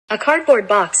A cardboard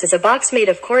box is a box made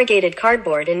of corrugated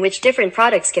cardboard in which different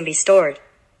products can be stored.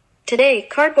 Today,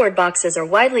 cardboard boxes are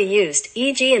widely used,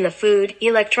 e.g. in the food,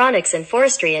 electronics and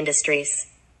forestry industries.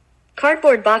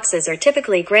 Cardboard boxes are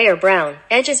typically gray or brown,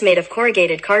 edges made of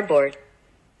corrugated cardboard.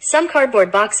 Some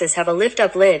cardboard boxes have a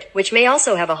lift-up lid, which may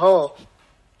also have a hole.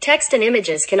 Text and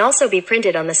images can also be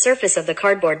printed on the surface of the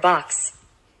cardboard box.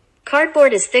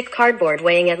 Cardboard is thick cardboard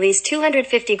weighing at least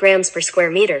 250 grams per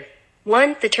square meter.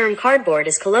 1. The term cardboard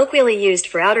is colloquially used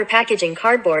for outer packaging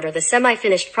cardboard or the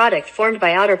semi-finished product formed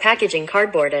by outer packaging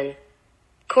cardboard and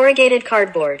corrugated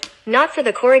cardboard. Not for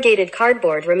the corrugated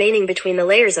cardboard remaining between the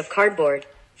layers of cardboard.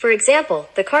 For example,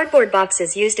 the cardboard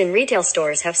boxes used in retail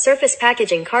stores have surface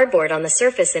packaging cardboard on the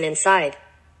surface and inside.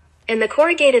 And the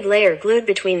corrugated layer glued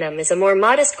between them is a more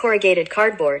modest corrugated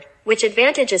cardboard, which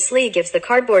advantageously gives the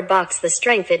cardboard box the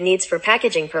strength it needs for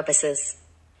packaging purposes.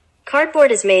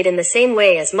 Cardboard is made in the same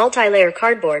way as multi-layer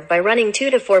cardboard by running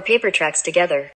 2 to 4 paper tracks together.